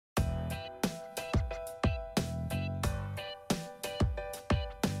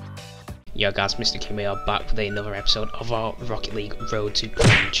Yo guys, Mr. Kim, we are back with another episode of our Rocket League Road to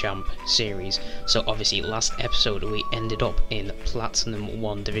GrandChamp series. So obviously last episode we ended up in Platinum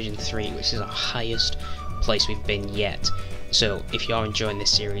 1 Division 3, which is our highest place we've been yet. So if you are enjoying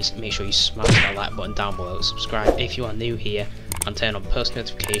this series, make sure you smash that like button down below, subscribe if you are new here, and turn on post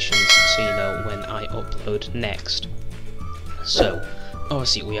notifications so you know when I upload next. So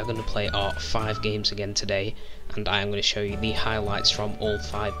obviously we are going to play our 5 games again today, and I am going to show you the highlights from all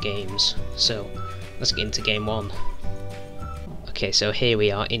 5 games. So let's get into game 1. Okay, so here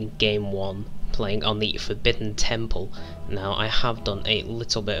we are in game 1, playing on the Forbidden Temple. Now I have done a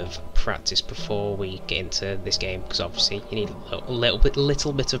little bit of practice before we get into this game, because obviously you need a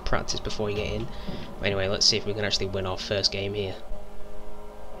little bit of practice before you get in. But anyway, let's see if we can actually win our first game here.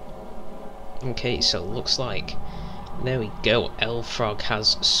 Okay, so looks like there we go. Elfrog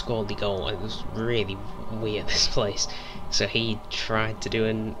has scored the goal. It was really weird, this place. So he tried to do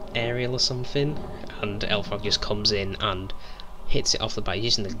an aerial or something, and Elfrog just comes in and hits it off the bat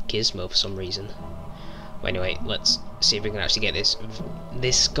using the gizmo for some reason. But anyway, let's see if we can actually get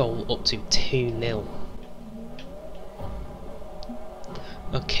this goal up to 2-0.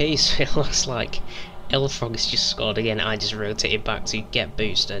 Okay, so it looks like Elfrog has just scored again. I just rotated back to get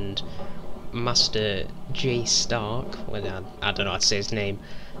boost, and Master J Stark, well, I don't know how to say his name,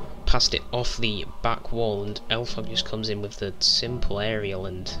 passed it off the back wall, and Elfrog just comes in with the simple aerial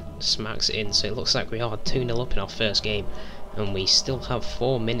and smacks it in. So it looks like we are 2-0 up in our first game, and we still have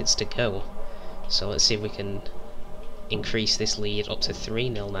 4 minutes to go. So let's see if we can increase this lead up to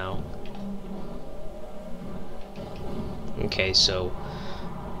 3-0 now. Okay, so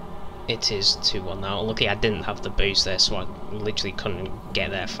it is 2-1 now. Luckily I didn't have the boost there, so I literally couldn't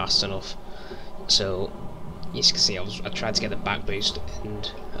get there fast enough. So you can see I tried to get the back boost and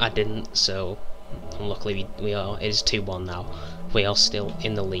I didn't, so luckily it is 2-1 now. We are still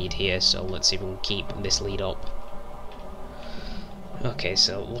in the lead here, so let's see if we can keep this lead up. Okay,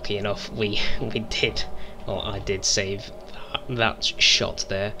 so lucky enough I did save that shot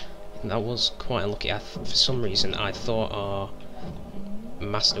there. That was quite unlucky. For some reason I thought our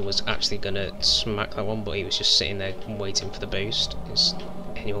Master was actually gonna smack that one, but he was just sitting there waiting for the boost. Is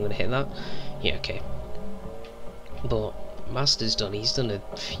anyone gonna hit that? Yeah, okay. But Master's he's done a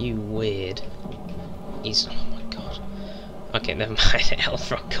few weird. Oh my god. Okay, never mind.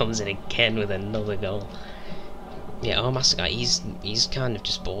 Elfrog comes in again with another goal. Yeah, our Master guy, he's kind of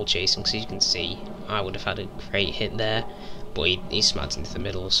just ball chasing, because you can see I would have had a great hit there, but he smacked into the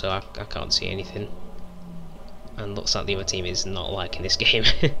middle, so I can't see anything. And looks like the other team is not liking this game.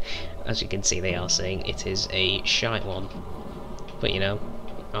 As you can see, they are saying it is a shite one. But you know,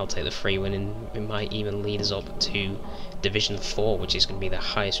 I'll take the free win, and it might even lead us up to Division 4, which is going to be the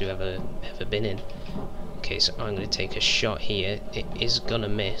highest we've ever been in. Okay, so I'm going to take a shot here. It is going to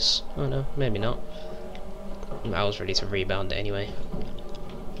miss. Oh no, maybe not. I was ready to rebound it anyway.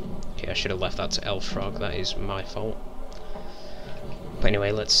 Okay, I should have left that to Elfrog. That is my fault. But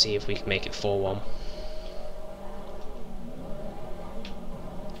anyway, let's see if we can make it 4-1.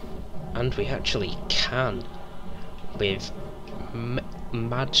 And we actually can, with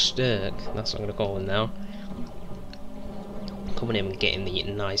Mad Sturk, that's what I'm going to call him now, coming in and getting the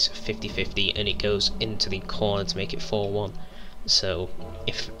nice 50-50, and it goes into the corner to make it 4-1. So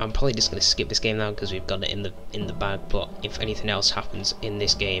I'm probably just going to skip this game now because we've got it in the bag. But if anything else happens in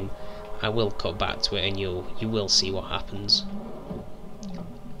this game, I will cut back to it, and you will see what happens.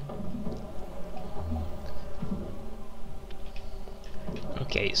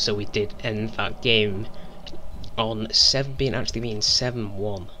 Okay, so we did end that game on actually being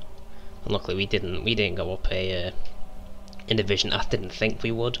 7-1. And luckily we didn't go up a division. I didn't think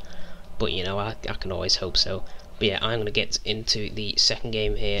we would, but you know, I can always hope so. But yeah, I'm gonna get into the second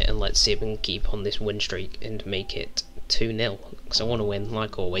game here, and let's see if we can keep on this win streak and make it 2-0. Because I want to win,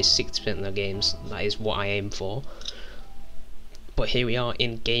 like always, 60% of the games. That is what I aim for. But here we are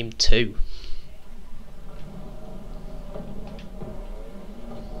in game 2.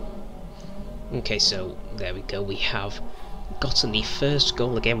 Okay, so there we go. We have gotten the first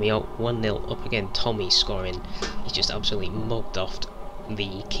goal again. We are 1-0 up again. Tommy scoring. He just absolutely mugged off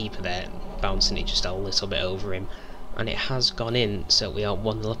the keeper there, bouncing it just a little bit over him, and it has gone in. So we are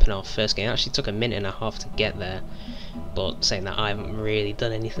 1-0 up in our first game. It actually took a minute and a half to get there, but saying that, I haven't really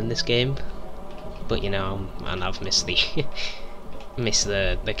done anything this game. But you know, and I've missed the missed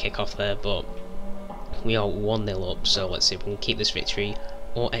the kickoff there. But we are 1-0 up. So let's see if we can keep this victory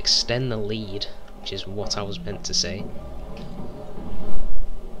or extend the lead, which is what I was meant to say.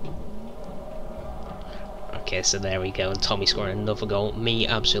 Okay, so there we go, and Tommy scoring another goal. Me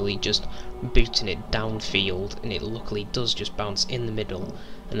absolutely just booting it downfield, and it luckily does just bounce in the middle,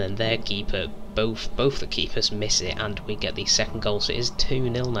 and then their keeper, both the keepers miss it, and we get the second goal. So it is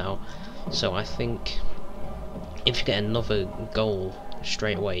 2-0 now. So I think if you get another goal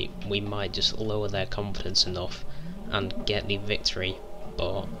straight away, we might just lower their confidence enough and get the victory.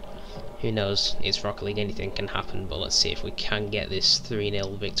 But who knows? It's Rocket League, anything can happen. But let's see if we can get this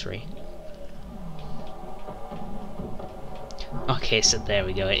 3-0 victory. Okay, so there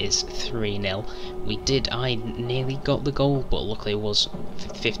we go, it is 3-0. I nearly got the goal, but luckily it was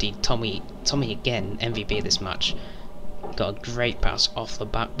 50. Tommy again, MVP of this match, got a great pass off the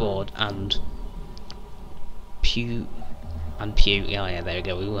backboard, and Pew, yeah, there we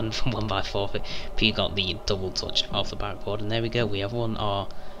go, we won by forfeit. Pew got the double touch off the backboard, and there we go, we have won our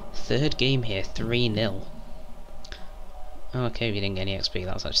third game here, 3-0. Okay, we didn't get any XP,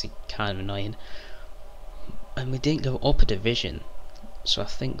 that's actually kind of annoying. And we didn't go up a division, so I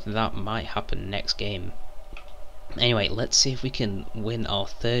think that might happen next game. Anyway, let's see if we can win our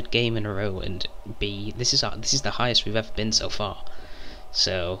third game in a row and be. This is the highest we've ever been so far.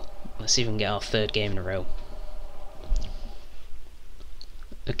 So let's see if we can get our third game in a row.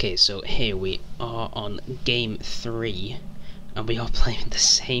 Okay, so here we are on game 3, and we are playing the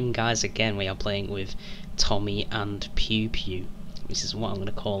same guys again. We are playing with Tommy and Pew Pew. This is what I'm going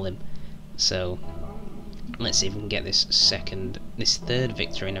to call him. So let's see if we can get this third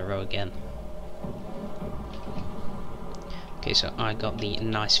victory in a row again. Okay, so I got the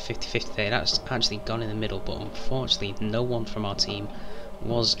nice 50-50 there. That's actually gone in the middle, but unfortunately no one from our team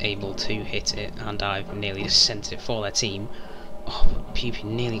was able to hit it, and I've nearly just sent it for their team. Oh, but Pew Pew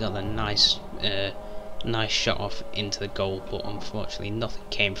nearly got the nice shot off into the goal, but unfortunately nothing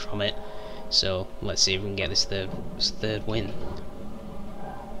came from it. So let's see if we can get this third win.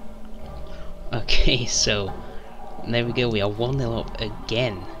 Okay, so there we go, we are 1-0 up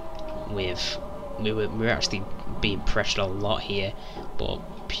again. We were actually being pressured a lot here, but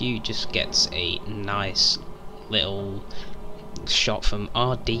Pew just gets a nice little shot from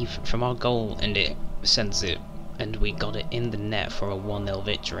our goal, and it sends it, and we got it in the net for a 1-0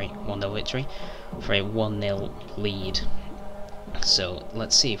 victory. 1-0 victory for a 1-0 lead. So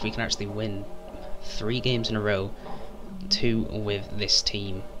let's see if we can actually win 3 games in a row, 2 with this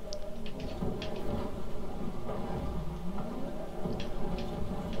team.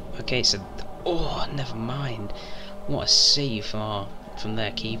 Okay, so oh, never mind. What a save from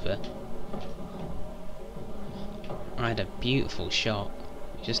their keeper. I had a beautiful shot,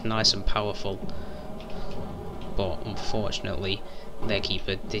 just nice and powerful. But unfortunately, their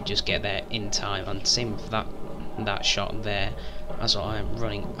keeper did just get there in time. And same with that shot there. As I'm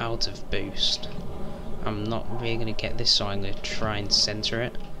running out of boost, I'm not really going to get this, so I'm going to try and center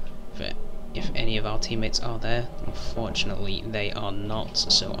it. But if any of our teammates are there, unfortunately they are not,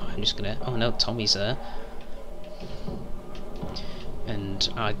 so I'm just gonna. Oh no, Tommy's there, and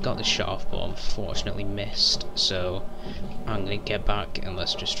I got the shot off, but unfortunately missed. So I'm gonna get back and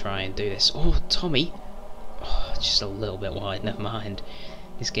let's just try and do this. Oh, Tommy! Oh, just a little bit wide. Never mind.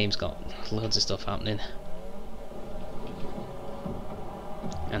 This game's got loads of stuff happening.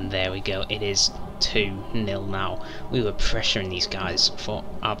 And there we go, it is 2-0 now. We were pressuring these guys for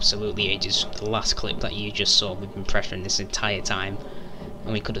absolutely ages. The last clip that you just saw, we've been pressuring this entire time,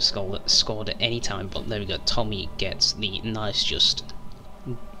 and we could have scored at any time, but there we go. Tommy gets the nice just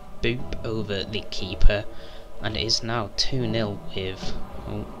boop over the keeper, and it is now 2-0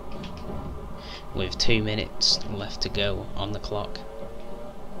 with 2 minutes left to go on the clock.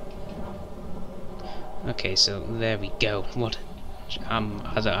 Okay, so there we go. What?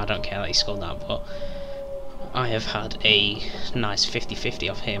 I don't care that he scored that, but I have had a nice 50-50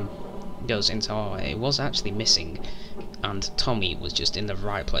 of him. Goes into it was actually missing, and Tommy was just in the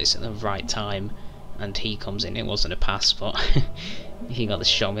right place at the right time, and he comes in. It wasn't a pass, but he got the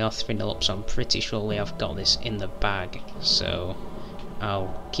shot. We are 3-0 up, so I'm pretty sure we have got this in the bag. So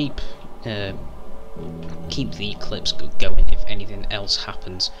I'll keep the clips going if anything else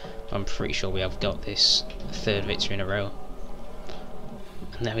happens. I'm pretty sure we have got this third victory in a row.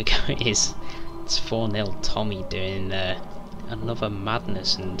 And there we go, it's 4-0. Tommy doing another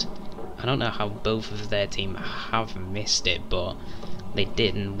madness, and I don't know how both of their team have missed it, but they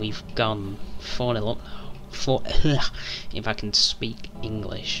did, and we've gone 4-0 up now. If I can speak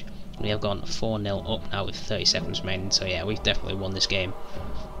English, we have gone 4-0 up now with 30 seconds remaining, so yeah, we've definitely won this game.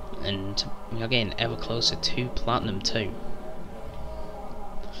 And we are getting ever closer to Platinum 2.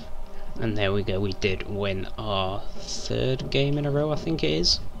 And there we go, we did win our third game in a row, I think it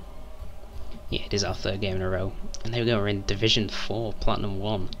is. Yeah, it is our third game in a row. And there we go, we're in Division 4, Platinum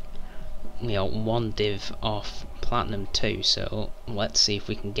 1. one div off Platinum 2, so let's see if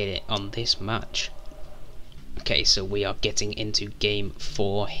we can get it on this match. Okay, so we are getting into game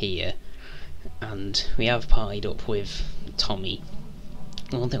 4 here, and we have partied up with Tommy.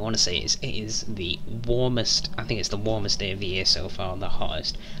 One thing I want to say is, it is the warmest, I think it's the warmest day of the year so far, the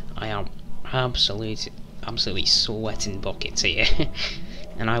hottest. I am absolutely sweating buckets here.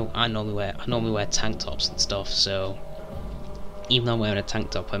 And I normally wear tank tops and stuff, so even though I'm wearing a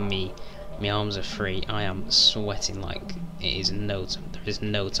tank top and my arms are free, I am sweating like there is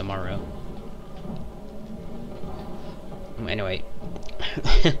no tomorrow. Anyway,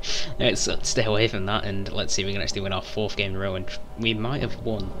 let's stay away from that, and let's see if we can actually win our 4th game in a row, and we might have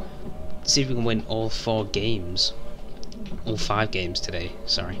won. Let's see if we can win all 4 games. All 5 games today,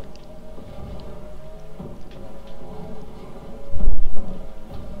 sorry.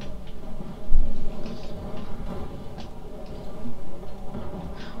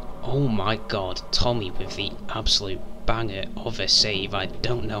 Oh my god, Tommy with the absolute banger of a save. I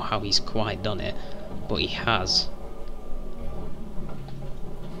don't know how he's quite done it, but he has.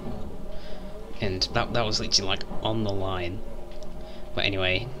 And that was literally like on the line. But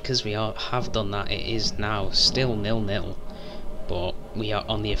anyway, because we have done that, it is now still 0-0. But we are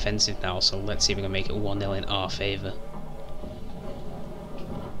on the offensive now, so let's see if we can make it 1-0 in our favour.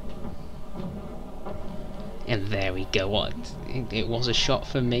 And there we go. What? It was a shot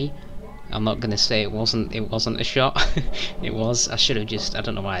for me. I'm not gonna say it wasn't a shot. It was. I should have just, I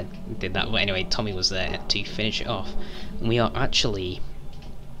don't know why I did that, but anyway, Tommy was there to finish it off. And we are actually,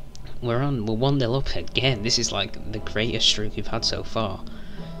 we're 1-0 up again. This is like the greatest streak we've had so far.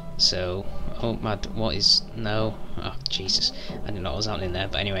 So, oh mad, what is, no, oh Jesus, I didn't know what was happening there,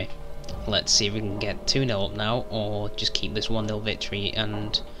 but anyway, let's see if we can get 2-0 up now, or just keep this 1-0 victory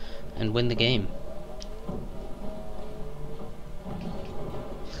and win the game.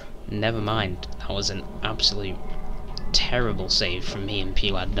 Never mind, that was an absolute terrible save from me and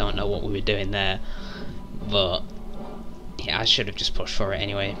Pew. I don't know what we were doing there, but yeah, I should have just pushed for it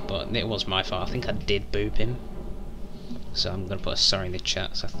anyway, but it was my fault. I think I did boop him, so I'm going to put a sorry in the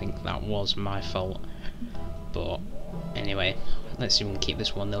chat, so I think that was my fault. But anyway, let's see if we can keep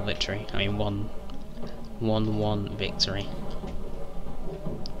this 1-0 victory. I mean 1-1 victory.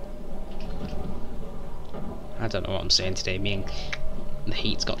 I don't know what I'm saying today, the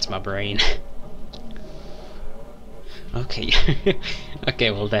heat's got to my brain. Okay, okay,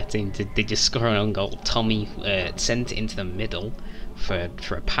 well their team did just score an own goal. Tommy sent it into the middle for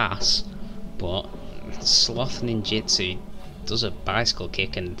a pass, but Sloth Ninjutsu does a bicycle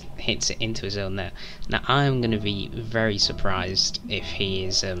kick and hits it into his own net. Now I'm going to be very surprised if he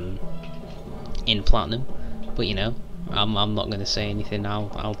is in Platinum, but you know, I'm not going to say anything.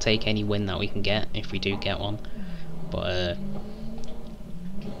 I'll take any win that we can get if we do get one, but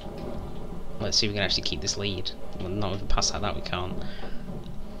let's see if we can actually keep this lead. Well, not with a pass like that, we can't.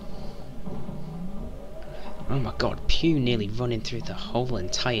 Oh my god, Pew nearly running through the whole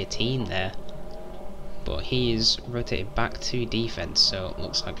entire team there. But he is rotated back to defense, so it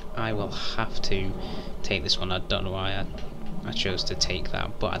looks like I will have to take this one. I don't know why I chose to take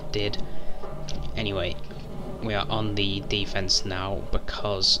that, but I did. Anyway, we are on the defense now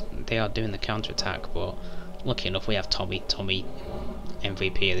because they are doing the counter-attack, but lucky enough we have Tommy,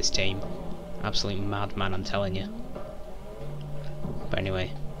 MVP of this team. Absolute madman, I'm telling you. But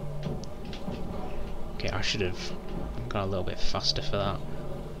anyway, okay, I should have gone a little bit faster for that.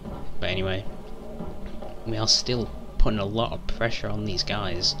 But anyway, we are still putting a lot of pressure on these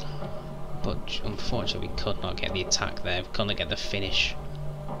guys, but unfortunately we could not get the attack there. We couldn't get the finish.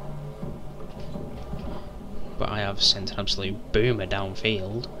 But I have sent an absolute boomer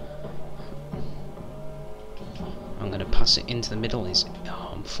downfield. I'm going to pass it into the middle.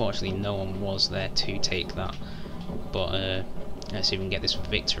 Unfortunately no one was there to take that, but let's see if we can get this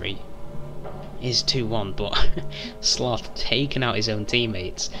victory. It is 2-1, but Sloth taking out his own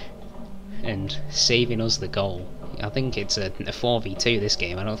teammates and saving us the goal. I think it's a 4v2 this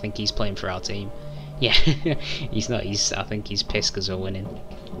game. I don't think he's playing for our team. Yeah, he's not. I think he's pissed because we're winning.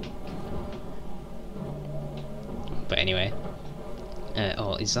 But anyway,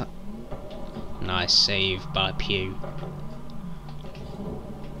 oh, is that nice save by Pew?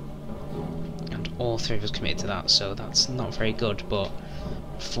 All three of us committed to that, so that's not very good, but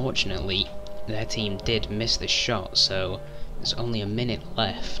fortunately their team did miss the shot, so there's only a minute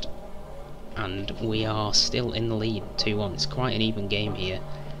left and we are still in the lead 2-1. It's quite an even game here.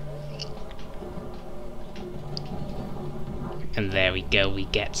 And there we go, we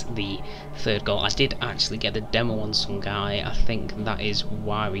get the 3rd goal. I did actually get the demo on some guy. I think that is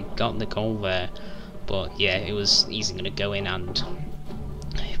why we got the goal there, but yeah, it was easily going to go in, and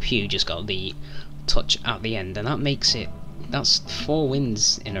Pew just got the touch at the end, and that makes it, that's 4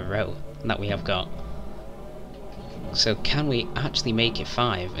 wins in a row that we have got. So can we actually make it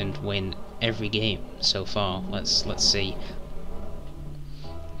 5 and win every game so far? Let's see.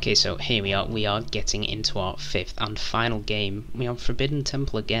 Okay, so here we are getting into our 5th and final game. We have Forbidden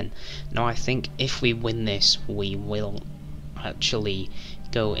Temple again. Now I think if we win this, we will actually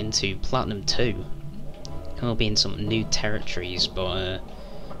go into Platinum 2. We'll be in some new territories, but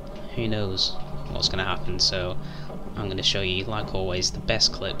who knows what's going to happen. So I'm going to show you, like always, the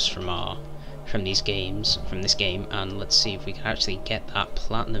best clips from this game, and let's see if we can actually get that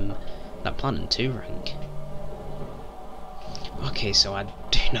Platinum 2 rank. Okay, so I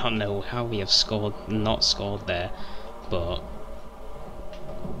do not know how we have not scored there, but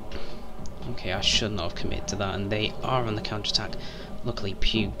okay, I should not have committed to that, and they are on the counter-attack. Luckily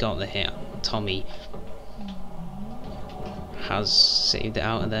Pew got the hit. Tommy has saved it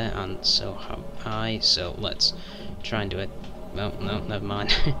out of there, and so have I, so let's try and do it. Well, no, never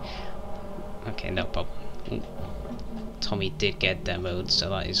mind. Okay, no problem. Tommy did get demoed,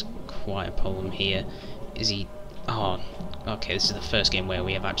 so that is quite a problem here. Is he... Oh, okay, this is the first game where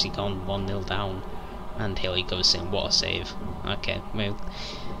we have actually gone 1-0 down, and here he goes in. What a save. Okay, well,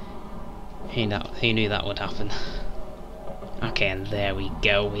 who knew that would happen? Okay, and there we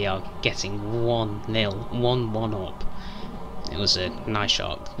go, we are getting 1-0, 1-1 up. It was a nice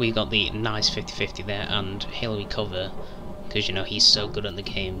shot. We got the nice 50-50 there, and he'll recover, because, you know, he's so good at the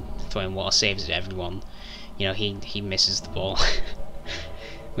game, throwing water saves at everyone. You know, he misses the ball.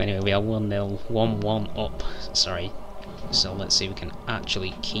 But anyway, we are 1-0, 1-1 up, sorry. So let's see if we can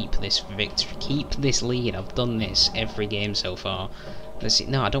actually keep this victory, keep this lead. I've done this every game so far. Let's see.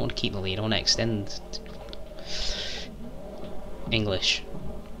 No, I don't want to keep the lead, I want to extend. English.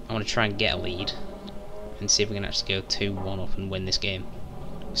 I want to try and get a lead and see if we can actually go 2-1 up and win this game.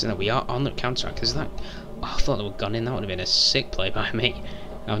 So now we are on the counter-attack. Is that... Oh, I thought they were gone in. That would have been a sick play by me.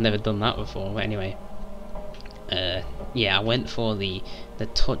 I've never done that before, but anyway. Yeah, I went for the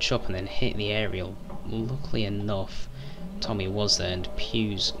touch up and then hit the aerial. Luckily enough, Tommy was there, and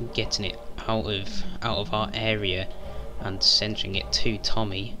Pew's getting it out of our area and centering it to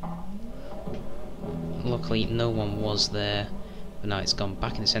Tommy. Luckily, no one was there, but now it's gone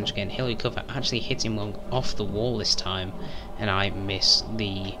back in the centre again. He'll recover, actually hitting one off the wall this time, and I miss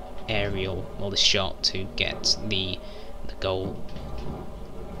the aerial, or the shot, to get the goal.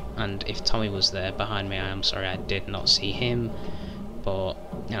 And if Tommy was there behind me, I am sorry, I did not see him, but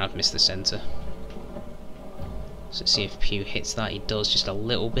I've missed the centre. So see if Pew hits that. He does, just a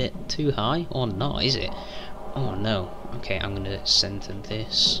little bit too high, or not, is it? Oh no. Okay, I'm going to centre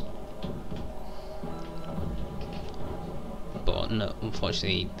this. But no,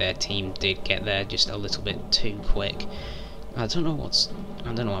 unfortunately their team did get there just a little bit too quick. I don't know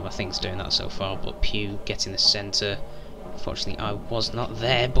why my thing's doing that so far, but Pew getting the centre. Unfortunately, I was not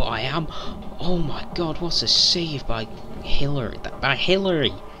there, but I am. Oh my god, what a save by Hillary.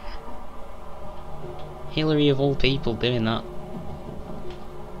 Hillary of all people doing that.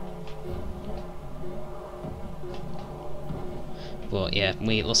 But yeah,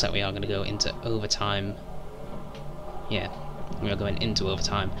 it looks like we are going to go into overtime. Yeah, we are going into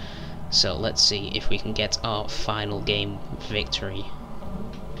overtime. So let's see if we can get our final game victory.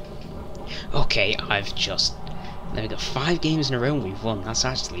 Okay, there we go, 5 games in a row we've won. That's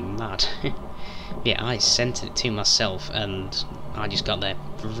actually mad. Yeah, I sent it to myself and I just got there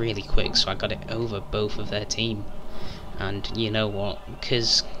really quick, so I got it over both of their team. And you know what,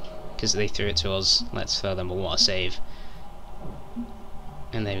 because they threw it to us, let's throw them a water save.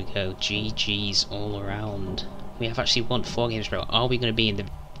 And there we go, GG's all around. We have actually won 4 games in a row. Are we going to be in the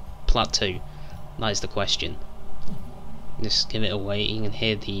Plat 2? That is the question. Just give it away. You can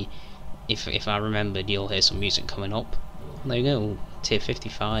hear the... If I remembered, you'll hear some music coming up. There we go, tier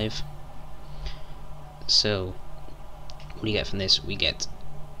 55. So, what do you get from this? We get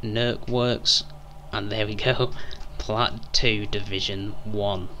Nerk Works, and there we go, Plat 2 Division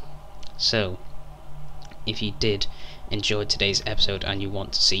 1. So, if you did enjoy today's episode and you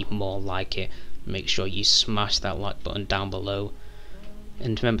want to see more like it, make sure you smash that like button down below.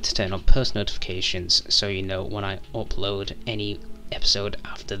 And remember to turn on post notifications so you know when I upload any episode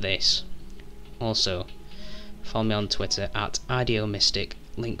after this. Also, follow me on Twitter at IdeoMystic.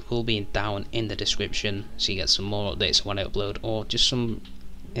 Link will be down in the description so you get some more updates when I upload, or just some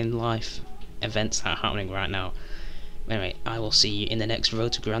in-life events that are happening right now. Anyway, I will see you in the next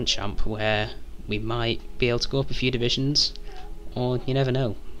Road to GrandChamp, where we might be able to go up a few divisions, or you never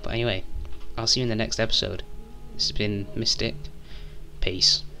know. But anyway, I'll see you in the next episode. This has been Mystic.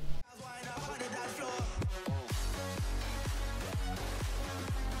 Peace.